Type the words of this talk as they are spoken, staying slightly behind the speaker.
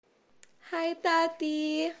Hi,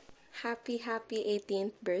 Tati! Happy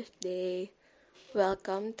 18th birthday.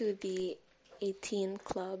 Welcome to the 18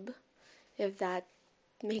 Club, if that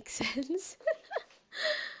makes sense.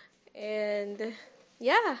 And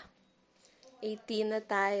yeah, 18 na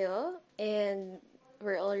tayo and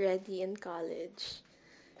we're already in college.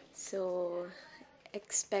 So,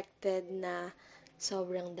 expected na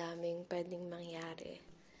sobrang daming pwedeng mangyari.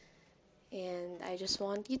 And I just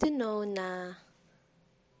want you to know na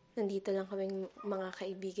nandito lang kaming mga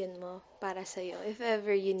kaibigan mo para sa'yo if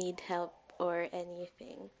ever you need help or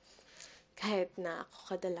anything. Kahit na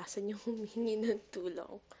ako kadalasan yung humingi ng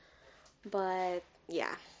tulong. But,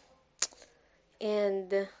 yeah.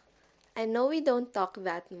 And, I know we don't talk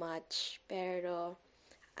that much, pero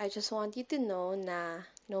I just want you to know na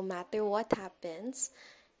no matter what happens,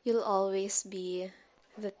 you'll always be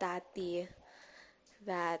the tati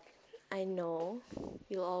that I know.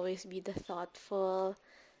 You'll always be the thoughtful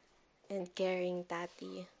and caring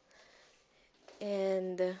tati.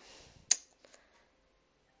 And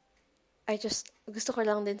gusto ko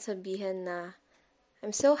lang din sabihin na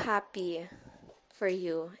I'm so happy for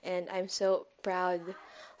you and I'm so proud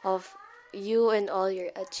of you and all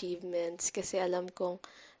your achievements kasi alam kong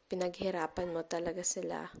pinaghirapan mo talaga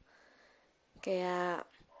sila. Kaya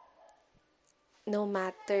no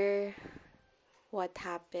matter what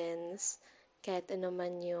happens, kahit ano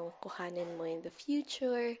man yung kuhanin mo in the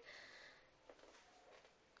future,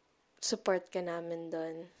 support ka namin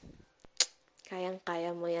doon.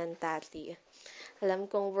 Kayang-kaya mo yan, Tati. Alam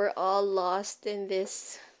kong we're all lost in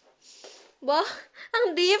this. Wow,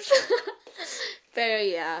 ang deep! Pero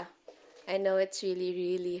yeah, I know it's really,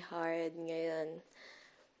 really hard ngayon.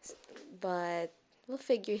 But we'll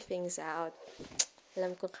figure things out.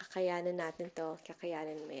 Alam kong kakayanin natin to.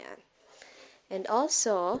 Kakayanin mo yan. And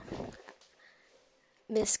also,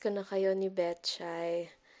 miss ko na kayo ni Betchay.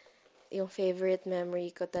 Yung favorite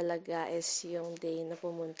memory ko talaga is yung day na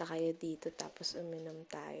pumunta kayo dito tapos uminom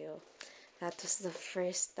tayo. That was the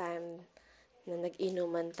first time na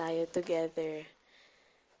nag-inuman tayo together.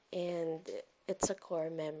 And it's a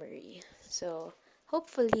core memory. So,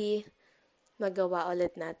 hopefully, magawa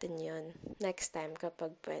ulit natin yon next time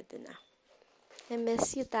kapag pwede na. I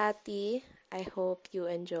miss you, Tati. I hope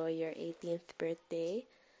you enjoy your 18th birthday.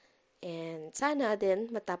 And sana din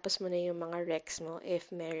matapos mo na yung mga recs mo if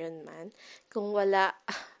meron man. Kung wala,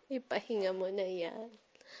 ipahinga mo na yan.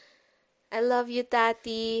 I love you,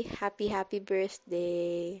 Tati. Happy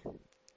birthday.